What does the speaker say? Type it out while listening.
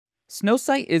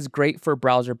Snowsight is great for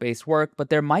browser-based work, but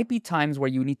there might be times where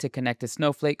you need to connect to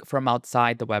Snowflake from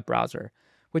outside the web browser,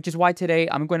 which is why today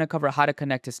I'm going to cover how to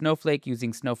connect to Snowflake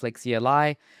using Snowflake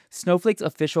CLI, Snowflake's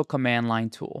official command line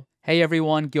tool. Hey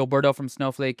everyone, Gilberto from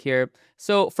Snowflake here.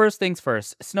 So first things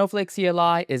first, Snowflake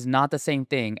CLI is not the same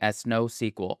thing as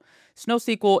SnowSQL.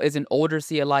 SnowSQL is an older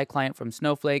CLI client from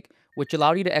Snowflake, which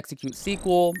allowed you to execute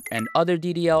SQL and other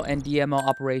DDL and DML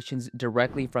operations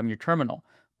directly from your terminal.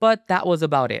 But that was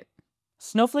about it.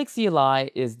 Snowflake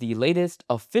CLI is the latest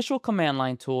official command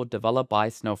line tool developed by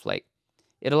Snowflake.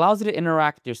 It allows you to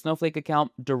interact with your Snowflake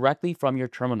account directly from your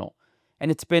terminal,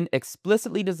 and it's been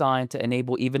explicitly designed to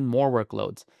enable even more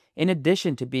workloads, in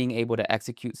addition to being able to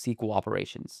execute SQL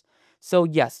operations. So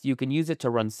yes, you can use it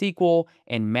to run SQL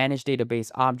and manage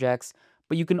database objects,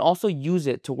 but you can also use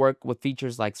it to work with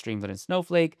features like Streamlit and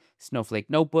Snowflake, Snowflake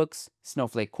Notebooks,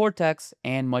 Snowflake Cortex,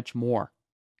 and much more.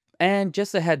 And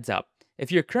just a heads up, if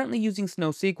you're currently using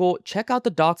SnowSQL, check out the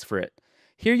docs for it.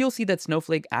 Here you'll see that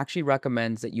Snowflake actually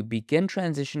recommends that you begin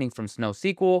transitioning from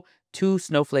SnowSQL to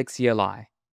Snowflake CLI.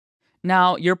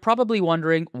 Now, you're probably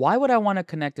wondering, why would I want to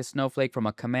connect to Snowflake from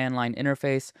a command line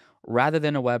interface rather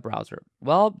than a web browser?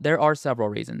 Well, there are several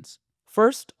reasons.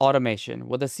 First, automation.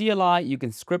 With a CLI, you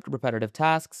can script repetitive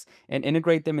tasks and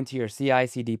integrate them into your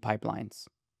CI/CD pipelines.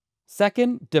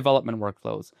 Second, development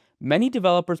workflows. Many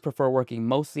developers prefer working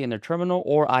mostly in their terminal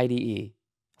or IDE.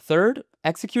 Third,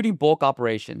 executing bulk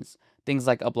operations. Things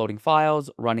like uploading files,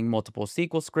 running multiple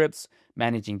SQL scripts,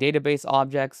 managing database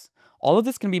objects. All of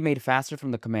this can be made faster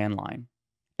from the command line.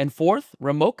 And fourth,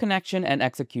 remote connection and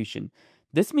execution.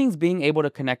 This means being able to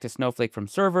connect to Snowflake from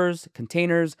servers,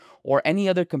 containers, or any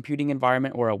other computing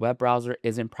environment where a web browser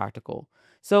isn't practical.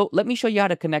 So let me show you how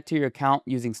to connect to your account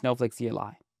using Snowflake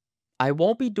CLI. I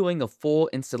won't be doing a full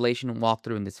installation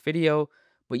walkthrough in this video,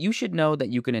 but you should know that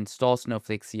you can install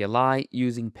Snowflake CLI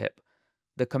using pip.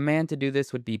 The command to do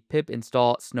this would be pip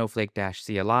install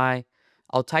snowflake-cli.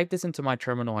 I'll type this into my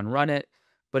terminal and run it,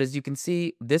 but as you can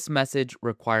see, this message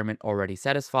requirement already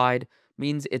satisfied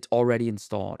means it's already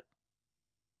installed.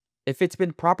 If it's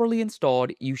been properly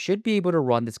installed, you should be able to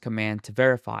run this command to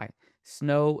verify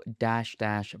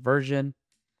snow-version,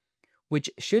 which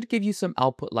should give you some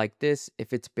output like this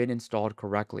if it's been installed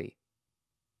correctly.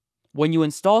 When you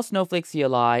install Snowflake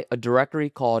CLI, a directory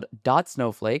called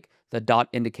 .snowflake, the dot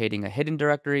indicating a hidden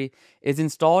directory, is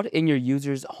installed in your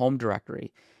user's home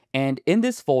directory. And in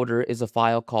this folder is a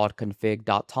file called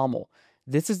config.toml.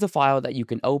 This is the file that you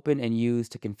can open and use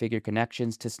to configure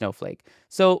connections to Snowflake.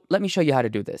 So let me show you how to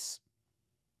do this.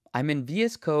 I'm in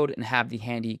VS Code and have the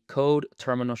handy code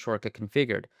terminal shortcut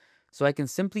configured. So I can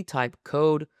simply type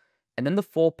code and then the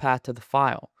full path to the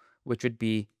file, which would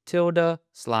be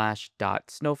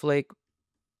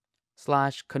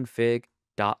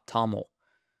 ~/.snowflake/config.toml.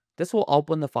 This will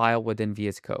open the file within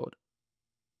VS Code.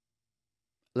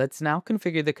 Let's now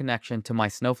configure the connection to my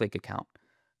Snowflake account.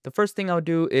 The first thing I'll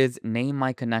do is name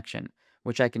my connection,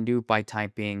 which I can do by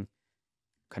typing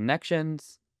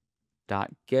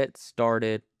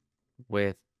connections.getStarted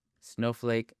with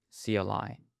Snowflake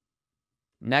CLI.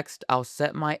 Next, I'll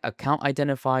set my account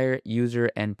identifier, user,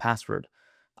 and password.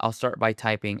 I'll start by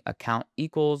typing account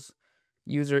equals,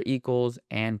 user equals,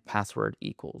 and password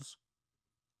equals.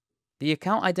 The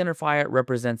account identifier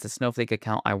represents the Snowflake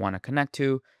account I want to connect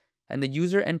to, and the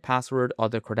user and password are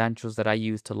the credentials that I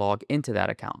use to log into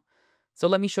that account. So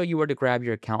let me show you where to grab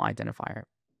your account identifier.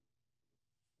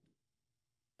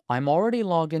 I'm already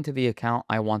logged into the account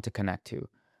I want to connect to.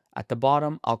 At the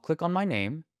bottom, I'll click on my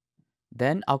name.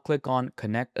 Then I'll click on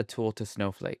Connect a Tool to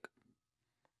Snowflake.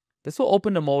 This will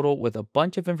open a modal with a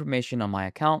bunch of information on my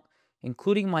account,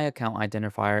 including my account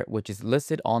identifier, which is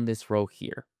listed on this row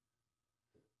here.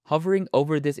 Hovering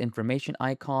over this information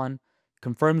icon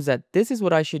confirms that this is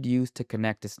what I should use to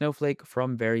connect to Snowflake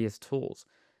from various tools.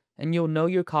 And you'll know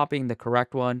you're copying the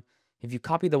correct one if you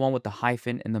copy the one with the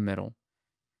hyphen in the middle.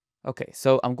 Okay,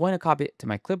 so I'm going to copy it to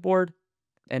my clipboard,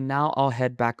 and now I'll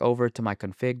head back over to my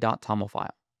config.toml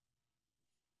file.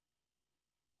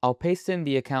 I'll paste in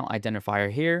the account identifier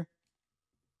here.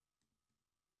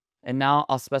 And now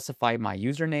I'll specify my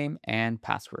username and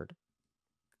password.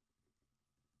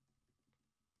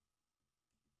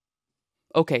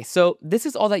 Okay, so this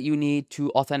is all that you need to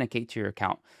authenticate to your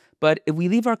account. But if we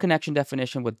leave our connection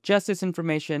definition with just this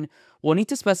information, we'll need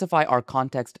to specify our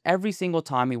context every single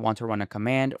time we want to run a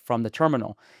command from the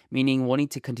terminal, meaning we'll need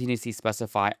to continuously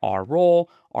specify our role,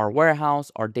 our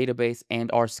warehouse, our database,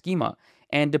 and our schema.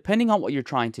 And depending on what you're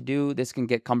trying to do, this can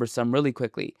get cumbersome really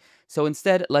quickly. So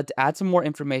instead, let's add some more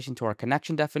information to our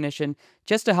connection definition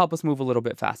just to help us move a little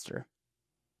bit faster.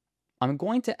 I'm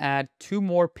going to add two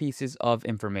more pieces of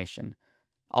information.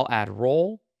 I'll add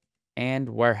role and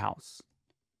warehouse.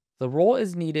 The role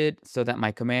is needed so that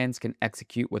my commands can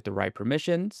execute with the right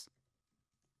permissions,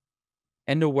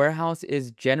 and the warehouse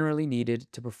is generally needed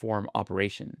to perform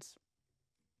operations.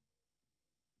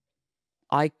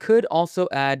 I could also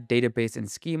add database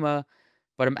and schema,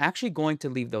 but I'm actually going to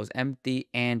leave those empty,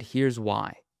 and here's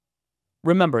why.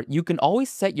 Remember, you can always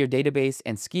set your database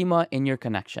and schema in your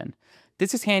connection.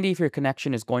 This is handy if your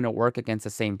connection is going to work against the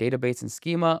same database and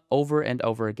schema over and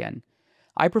over again.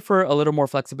 I prefer a little more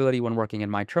flexibility when working in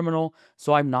my terminal,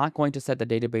 so I'm not going to set the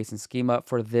database and schema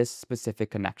for this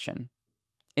specific connection.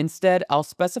 Instead, I'll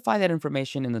specify that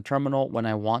information in the terminal when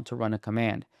I want to run a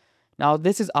command. Now,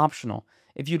 this is optional.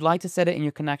 If you'd like to set it in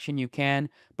your connection, you can,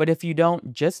 but if you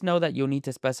don't, just know that you'll need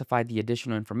to specify the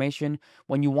additional information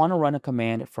when you want to run a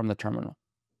command from the terminal.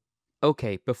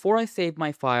 Okay, before I save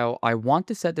my file, I want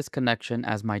to set this connection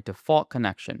as my default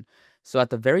connection. So at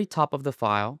the very top of the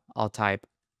file, I'll type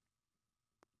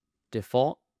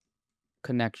default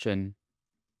connection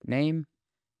name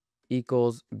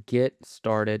equals get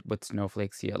started with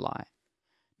Snowflake CLI.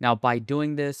 Now, by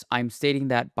doing this, I'm stating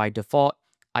that by default,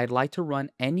 I'd like to run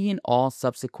any and all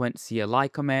subsequent CLI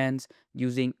commands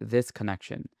using this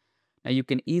connection. Now, you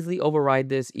can easily override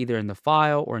this either in the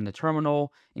file or in the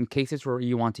terminal in cases where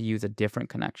you want to use a different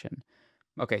connection.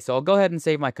 Okay, so I'll go ahead and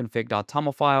save my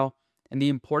config.toml file, and the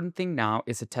important thing now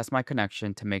is to test my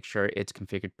connection to make sure it's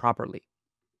configured properly.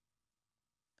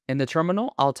 In the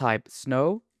terminal, I'll type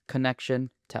snow connection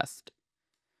test.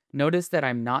 Notice that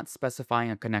I'm not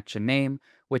specifying a connection name,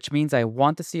 which means I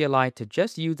want the CLI to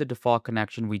just use the default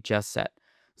connection we just set.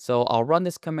 So I'll run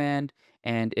this command,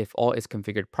 and if all is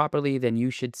configured properly, then you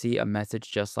should see a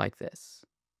message just like this.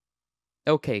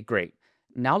 Okay, great.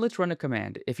 Now let's run a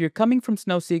command. If you're coming from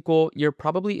SnowSQL, you're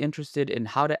probably interested in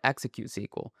how to execute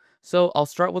SQL. So I'll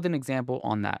start with an example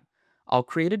on that. I'll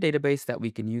create a database that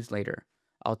we can use later.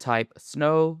 I'll type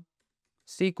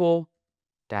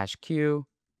SnowSQL-q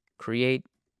create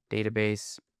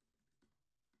database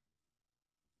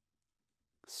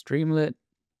Streamlit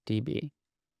DB.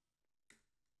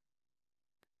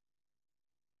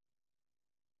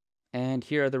 And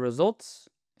here are the results.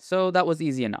 So that was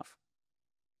easy enough.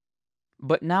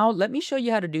 But now let me show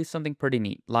you how to do something pretty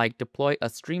neat, like deploy a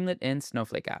Streamlit in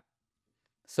Snowflake app.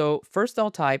 So first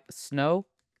I'll type snow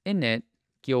init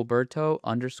Gilberto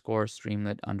underscore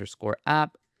Streamlit underscore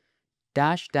app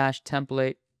dash dash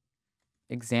template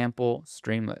example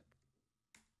Streamlit.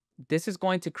 This is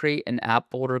going to create an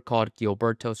app folder called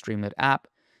Gilberto Streamlit app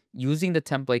using the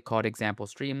template called example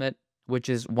Streamlit, which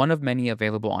is one of many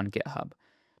available on GitHub.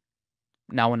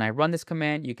 Now, when I run this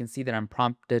command, you can see that I'm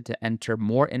prompted to enter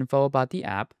more info about the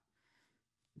app.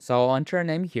 So I'll enter a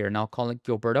name here and I'll call it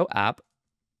Gilberto app.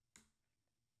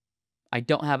 I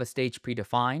don't have a stage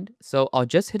predefined, so I'll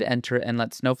just hit enter and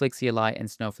let Snowflake CLI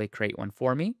and Snowflake create one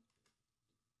for me.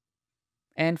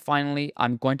 And finally,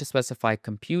 I'm going to specify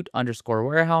compute underscore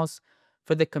warehouse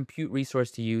for the compute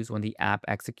resource to use when the app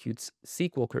executes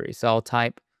SQL queries. So I'll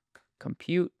type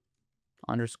compute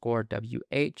underscore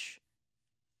WH.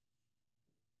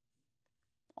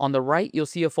 On the right, you'll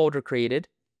see a folder created.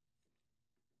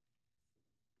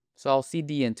 So I'll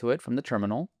cd into it from the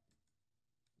terminal.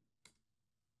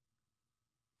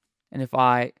 And if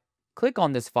I click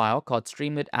on this file called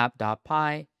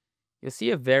streamlitapp.py, you'll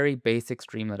see a very basic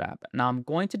Streamlit app. Now I'm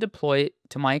going to deploy it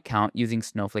to my account using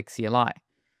Snowflake CLI.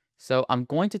 So I'm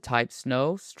going to type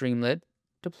snow streamlit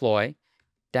deploy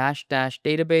dash dash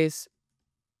database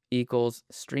equals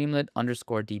streamlit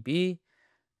underscore DB.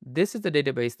 This is the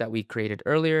database that we created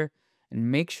earlier.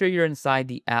 And make sure you're inside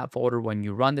the app folder when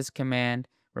you run this command.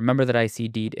 Remember that I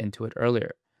cd'd into it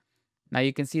earlier. Now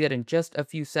you can see that in just a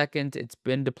few seconds, it's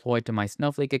been deployed to my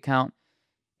Snowflake account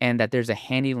and that there's a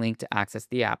handy link to access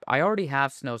the app. I already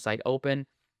have SnowSite open,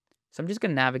 so I'm just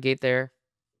going to navigate there.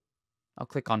 I'll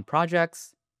click on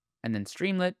Projects and then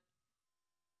Streamlit.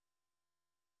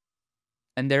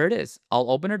 And there it is.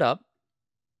 I'll open it up.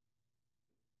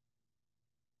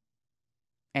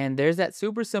 And there's that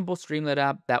super simple Streamlit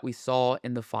app that we saw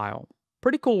in the file.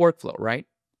 Pretty cool workflow, right?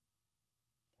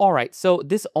 All right, so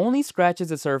this only scratches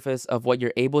the surface of what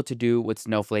you're able to do with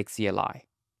Snowflake CLI.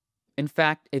 In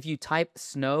fact, if you type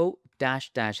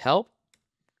snow-help,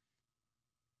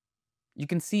 you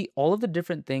can see all of the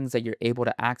different things that you're able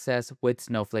to access with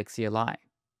Snowflake CLI.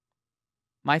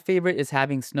 My favorite is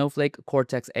having Snowflake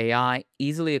Cortex AI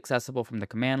easily accessible from the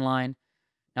command line.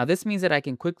 Now, this means that I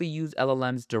can quickly use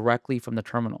LLMs directly from the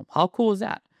terminal. How cool is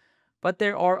that? But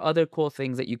there are other cool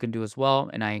things that you can do as well,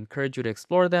 and I encourage you to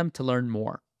explore them to learn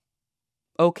more.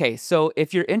 Okay, so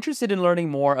if you're interested in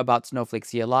learning more about Snowflake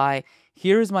CLI,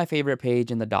 here is my favorite page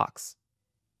in the docs.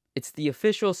 It's the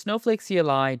official Snowflake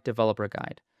CLI developer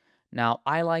guide. Now,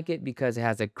 I like it because it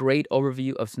has a great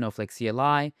overview of Snowflake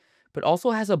CLI, but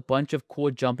also has a bunch of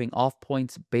cool jumping off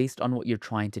points based on what you're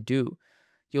trying to do.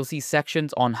 You'll see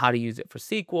sections on how to use it for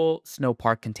SQL,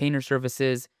 Snowpark container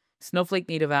services, Snowflake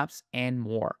native apps, and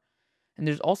more. And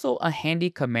there's also a handy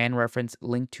command reference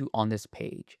linked to on this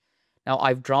page. Now,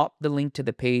 I've dropped the link to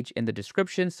the page in the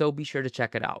description, so be sure to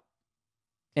check it out.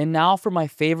 And now for my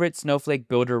favorite Snowflake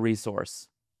Builder resource.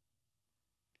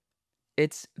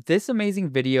 It's this amazing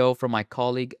video from my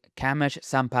colleague Kamesh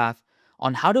Sampath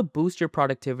on how to boost your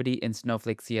productivity in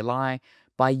Snowflake CLI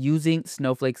by using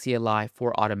Snowflake CLI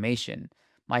for automation.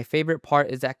 My favorite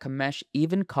part is that Kamesh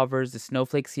even covers the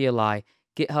Snowflake CLI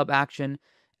GitHub action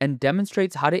and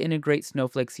demonstrates how to integrate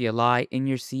Snowflake CLI in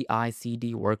your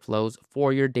CI/CD workflows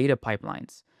for your data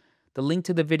pipelines. The link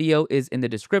to the video is in the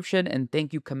description, and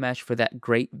thank you, Kamesh, for that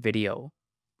great video.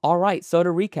 Alright, so to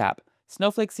recap,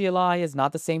 Snowflake CLI is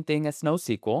not the same thing as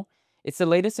SnowSQL. It's the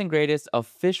latest and greatest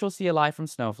official CLI from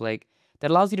Snowflake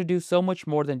that allows you to do so much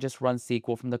more than just run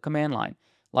SQL from the command line,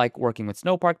 like working with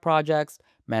Snowpark projects,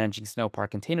 managing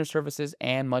Snowpark container services,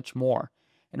 and much more.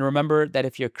 And remember that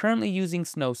if you're currently using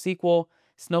SnowSQL,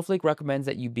 Snowflake recommends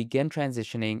that you begin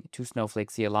transitioning to Snowflake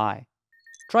CLI.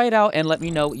 Try it out and let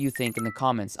me know what you think in the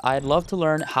comments. I'd love to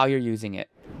learn how you're using it.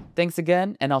 Thanks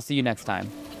again, and I'll see you next time.